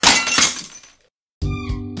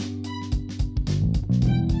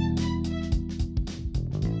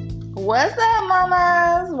What's up,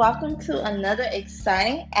 mamas? Welcome to another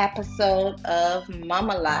exciting episode of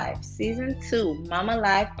Mama Life, Season 2, Mama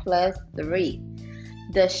Life Plus 3,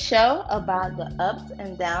 the show about the ups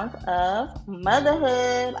and downs of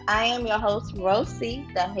motherhood. I am your host, Rosie,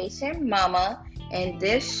 the Haitian mama, and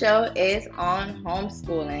this show is on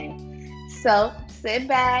homeschooling. So sit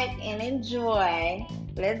back and enjoy.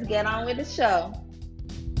 Let's get on with the show.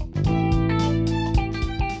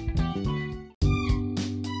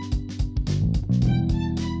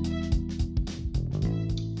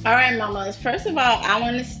 All right, mamas. First of all, I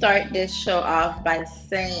want to start this show off by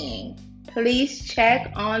saying, please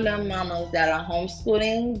check on the mamas that are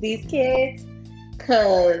homeschooling these kids,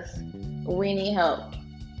 because we need help.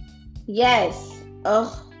 Yes.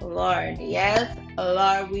 Oh, Lord. Yes,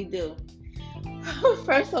 Lord, we do.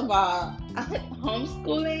 First of all,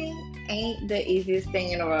 homeschooling ain't the easiest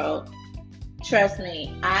thing in the world. Trust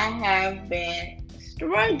me, I have been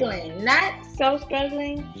struggling. Not so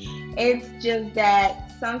struggling. It's just that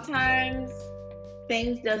sometimes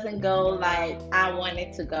things doesn't go like I want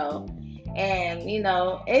it to go. And,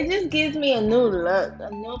 it just gives me a new look,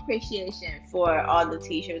 a new appreciation for all the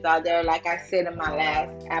teachers out there. Like I said in my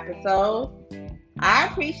last episode, I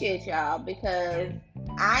appreciate y'all because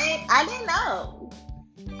I didn't know.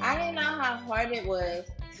 I didn't know how hard it was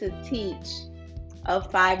to teach a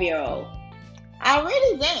 5-year-old. I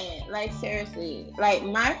really didn't. Like, seriously. Like,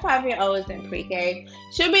 my 5-year-old is in pre-K.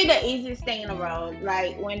 Should be the easiest thing in the world.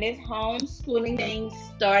 Like, when this homeschooling thing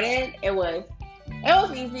started, it was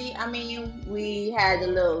easy. I mean, we had a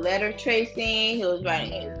little letter tracing. He was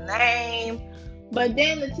writing his name. But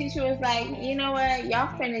then the teacher was like, you know what?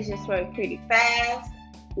 Y'all finish this work pretty fast.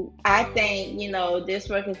 I think, this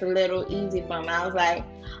work is a little easy for him. I was like,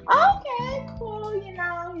 okay, cool.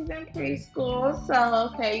 He's in preschool.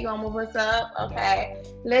 So, okay, you gonna move us up? Okay,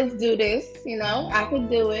 let's do this. I could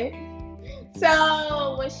do it.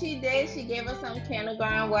 So, what she did, she gave us some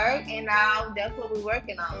kindergarten work, and now that's what we're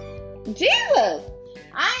working on. Jesus!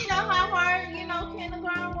 I didn't know how hard,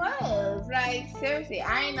 kindergarten was. Like, seriously,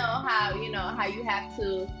 I didn't know how you have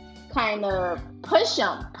to kind of push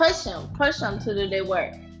them to do their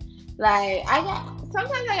work. Like,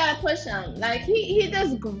 sometimes I gotta push him. Like, he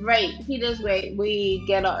does great. He does great. We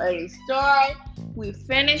get an early start. We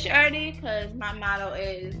finish early because my motto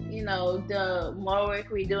is, the more work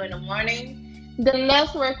we do in the morning, the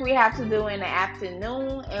less work we have to do in the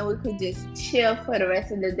afternoon, and we could just chill for the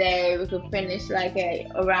rest of the day. We could finish like at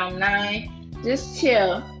around 9. Just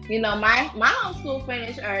chill. My homeschool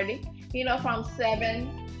finished early. From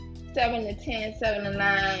 7 to 10, 7 to 9,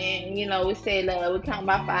 and we say we count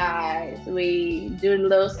by 5s, we do the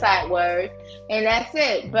little side work, and that's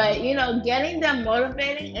it. But getting them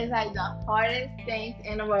motivated is like the hardest things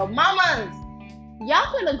in the world. Mamas,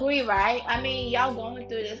 y'all could agree, right? I mean, y'all going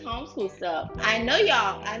through this homeschool stuff. I know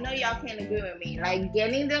y'all can agree with me. Like,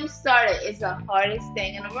 getting them started is the hardest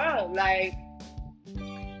thing in the world. Like,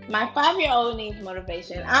 my 5-year-old needs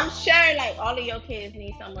motivation. I'm sure like all of your kids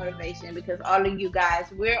need some motivation because all of you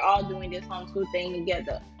guys, we're all doing this homeschool thing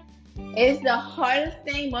together. It's the hardest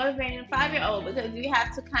thing motivating a 5-year-old because you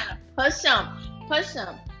have to kind of push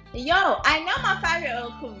them. Yo, I know my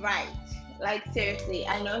 5-year-old could write. Like, seriously,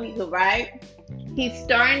 I know he could write. He's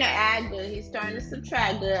starting to add good. He's starting to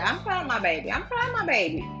subtract good. I'm proud of my baby.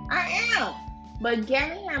 I am. But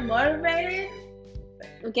getting him motivated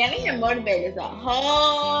is a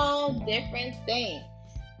whole different thing,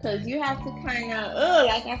 because you have to kind of,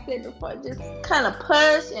 like I said before, just kind of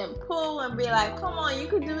push and pull and be like, come on, you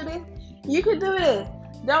could do this,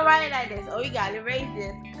 don't write it like this, oh, you gotta erase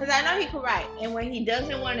this, because I know he could write. And when he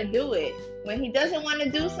doesn't want to do it, when he doesn't want to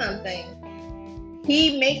do something,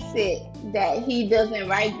 he makes it that he doesn't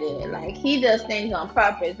write good. Like, he does things on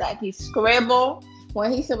purpose. Like, he scribble.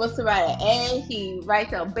 When he's supposed to write an A, he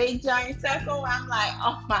writes a big giant circle. I'm like,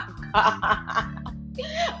 oh my God.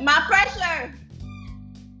 My pressure.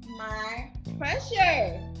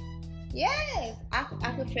 Yes. I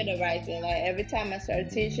could feel the writing. Like, every time I start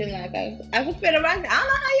teaching, like, I could feel the writing. I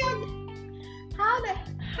don't know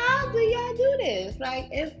how do y'all do this? Like,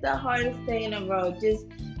 it's the hardest thing in the world. Just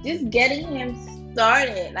getting him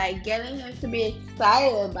started. Like, getting him to be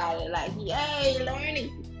excited about it. Like, yay,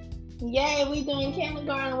 learning. Yay, we doing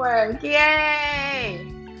kindergarten work. Yay.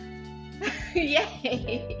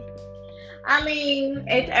 Yay. I mean,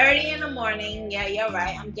 it's early in the morning. Yeah, you're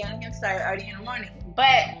right. I'm getting him started early in the morning.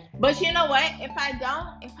 But you know what? If I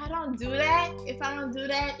don't do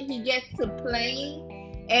that, he gets to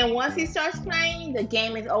playing. And once he starts playing, the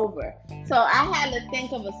game is over. So I had to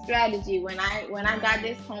think of a strategy when I got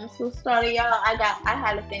this homeschool started, y'all. I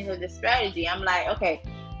had to think of this strategy. I'm like, okay,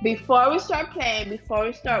 before we start playing, before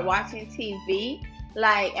we start watching TV,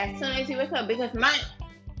 like as soon as you wake up, because my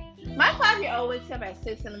 5-year-old wakes up at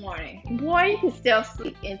 6 in the morning. Boy, you can still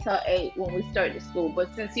sleep until 8 when we start the school.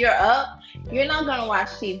 But since you're up, you're not gonna watch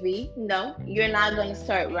TV. No, you're not gonna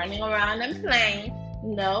start running around and playing.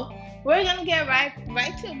 No, we're gonna get right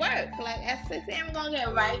to work. Like at 6 a.m., we're gonna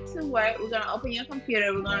get right to work. We're gonna open your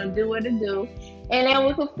computer. We're gonna do what to do, and then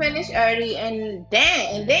we can finish early, and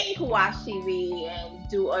then you can watch TV and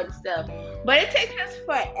do other stuff. But it takes us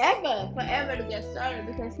forever to get started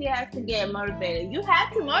because he has to get motivated. You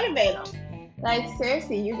have to motivate him. Like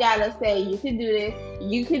seriously, you gotta say you can do this,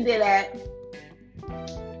 you can do that.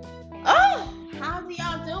 Oh, how do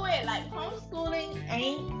y'all do it? Like homeschooling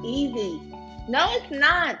ain't easy. No, it's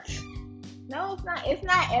not. No, it's not. It's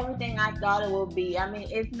not everything I thought it would be. I mean,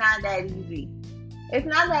 it's not that easy. It's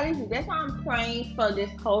not that easy. That's why I'm praying for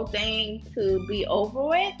this whole thing to be over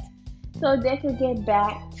with so they could get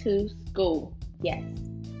back to school. Yes.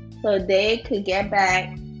 So they could get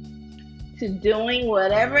back to doing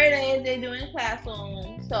whatever it is they do in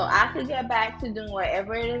classroom. So I could get back to doing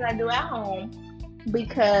whatever it is I do at home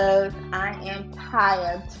because I am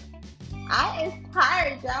tired. I am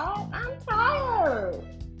tired, y'all. I'm tired.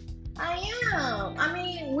 I am. I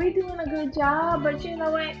mean, we're doing a good job, but you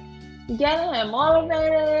know what? Getting him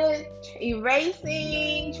motivated,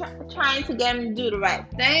 erasing, trying to get him to do the right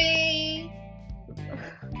thing.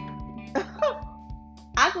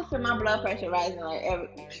 I can feel my blood pressure rising like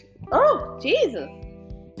oh, Jesus.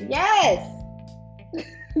 Yes.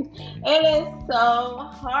 It is so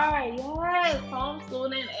hard. Yes,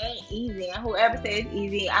 homeschooling ain't easy. And whoever says it's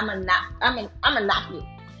easy, I'm gonna knock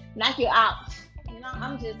you out. You know,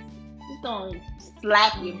 I'm just gonna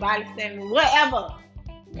slap you, body slam, whatever.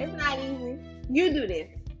 It's not easy. You do this.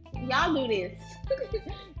 Y'all do this.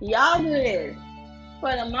 Y'all do this.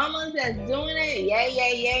 For the mamas that's doing it,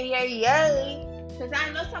 yay. Because I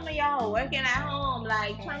know some of y'all are working at home,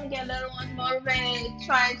 like trying to get little ones motivated,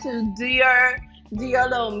 trying to do your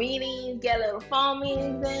little meetings, get little phone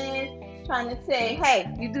meetings in, trying to say, hey,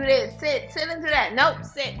 you do this, sit and do that. Nope,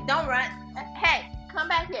 sit, don't run. Hey, come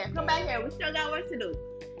back here. We still got work to do.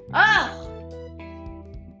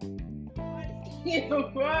 In the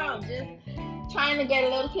world, just trying to get a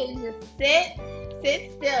little kid to just sit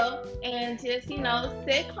still and just,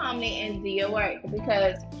 sit calmly and do your work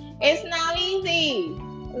because it's not easy.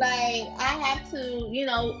 Like I have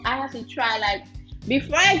to try, like,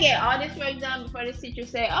 before I get all this work done, before the teacher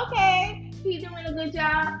say, okay, he's doing a good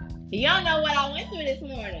job. Y'all know what I went through this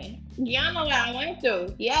morning. Y'all know what I went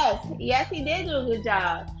through. Yes, he did do a good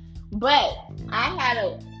job. But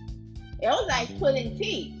it was like pulling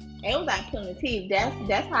teeth.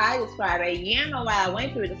 That's how I describe it. You don't know what I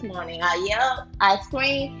went through this morning. I yelled, I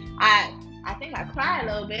screamed, I think I cried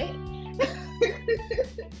a little bit.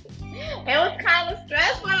 It was kind of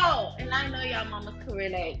stressful. And I know y'all mamas can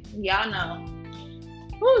relate. Y'all know.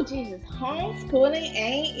 Oh, Jesus. Homeschooling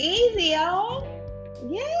ain't easy, y'all.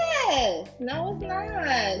 Yes. No,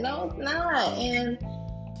 it's not. And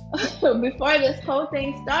before this whole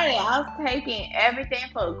thing started, I was taking everything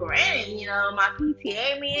for granted. My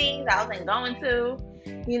PTA meetings I wasn't going to.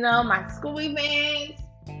 My school events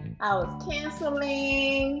I was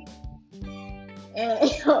canceling. And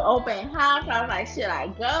open house, I was like, should I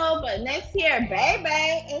go? But next year, baby,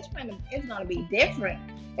 it's gonna be different.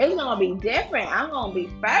 It's gonna be different. I'm gonna be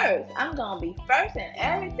first in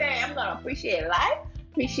everything. I'm gonna appreciate life,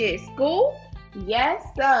 appreciate school. Yes,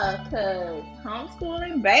 sir, because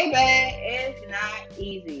homeschooling, baby, is not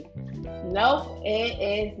easy. Nope, it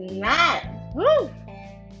is not. Whew.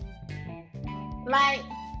 Like,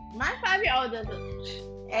 my 5-year-old does an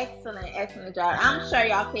excellent job. I'm sure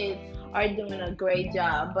y'all kids are doing a great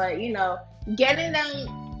job, but getting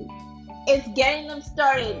them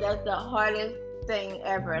started, that's the hardest thing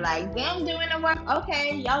ever. Like them doing the work,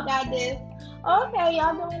 okay, y'all got this, okay,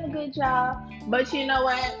 y'all doing a good job, but you know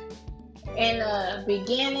what, in the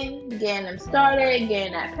beginning, getting them started,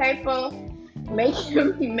 getting that paper,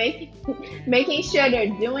 making sure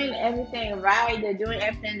they're doing everything right, they're doing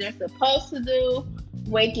everything they're supposed to do,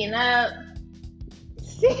 waking up,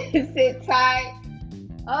 sit tight.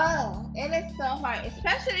 Oh, it is so hard,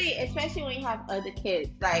 especially when you have other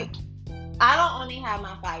kids. Like, I don't only have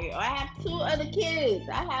my 5-year-old. I have 2 other kids.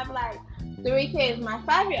 I have like 3 kids. My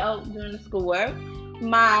 5-year-old doing the schoolwork.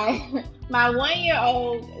 My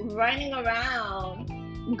 1-year-old running around,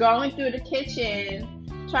 going through the kitchen,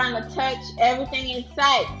 trying to touch everything in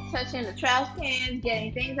sight, touching the trash cans,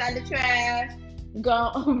 getting things out of the trash,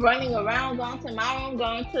 running around, going to my room,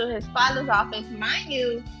 going to his father's office. Mind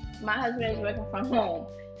you, my husband is working from home.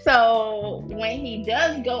 So when he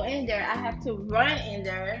does go in there, I have to run in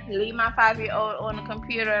there, leave my 5-year-old on the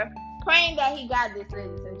computer, praying that he got this,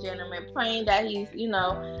 ladies and gentlemen, praying that he's in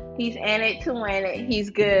it to win it, he's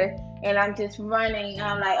good. And I'm just running.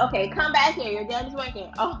 I'm like, okay, come back here. Your dad is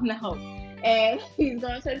working. Oh no. And he's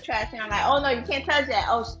going to the trash, and I'm like, oh no, you can't touch that.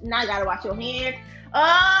 Oh, now I gotta wash your hands.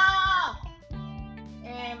 Oh,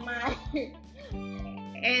 and my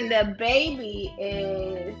and the baby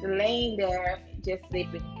is laying there just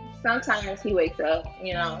sleeping. Sometimes he wakes up,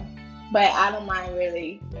 but I don't mind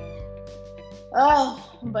really.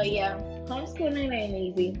 Oh, but yeah, homeschooling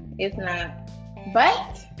ain't easy. It's not.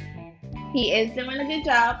 But he is doing a good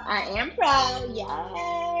job. I am proud.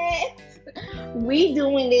 Yes. We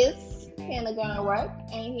doing this kindergarten work.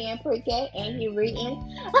 Ain't he in pre-K? Ain't he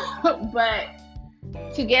reading? But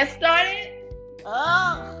to get started,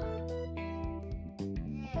 oh,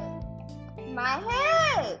 my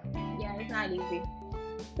head. Yeah, it's not easy.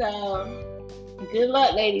 So, good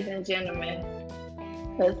luck, ladies and gentlemen.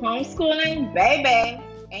 Because homeschooling, baby,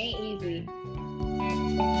 ain't easy.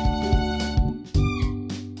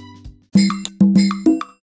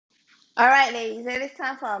 All right, ladies, it is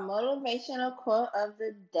time for our motivational quote of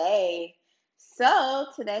the day. So,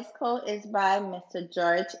 today's quote is by Mr.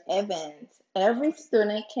 George Evans. Every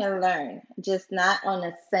student can learn, just not on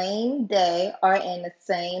the same day or in the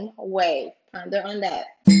same way. Ponder on that.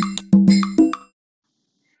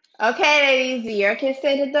 Okay, ladies, your kids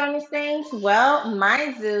say the dumbest things? Well,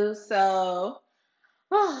 mine do. So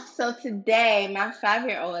today, my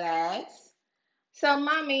 5-year-old asks, so,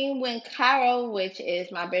 mommy, when Carol, which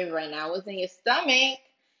is my baby right now, was in your stomach,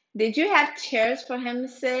 did you have chairs for him to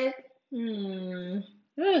sit? I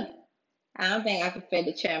don't think I can fit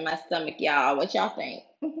a chair in my stomach, y'all. What y'all think?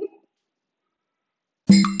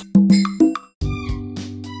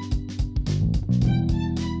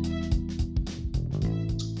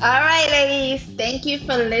 All right, ladies. Thank you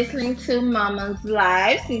for listening to Mama's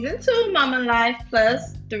Live, Season 2, Mama Live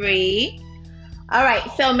Plus 3. All right,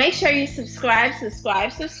 so make sure you subscribe.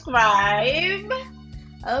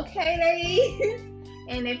 Okay, ladies.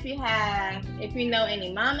 And if you know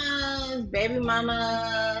any mamas, baby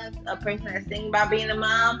mamas, a person that's thinking about being a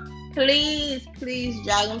mom, please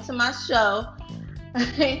drag them to my show.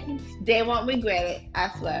 They won't regret it,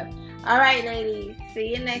 I swear. All right, ladies. See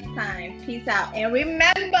you next time. Peace out. And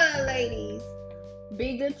remember, ladies,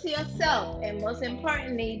 be good to yourself. And most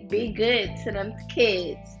importantly, be good to them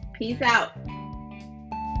kids. Peace out.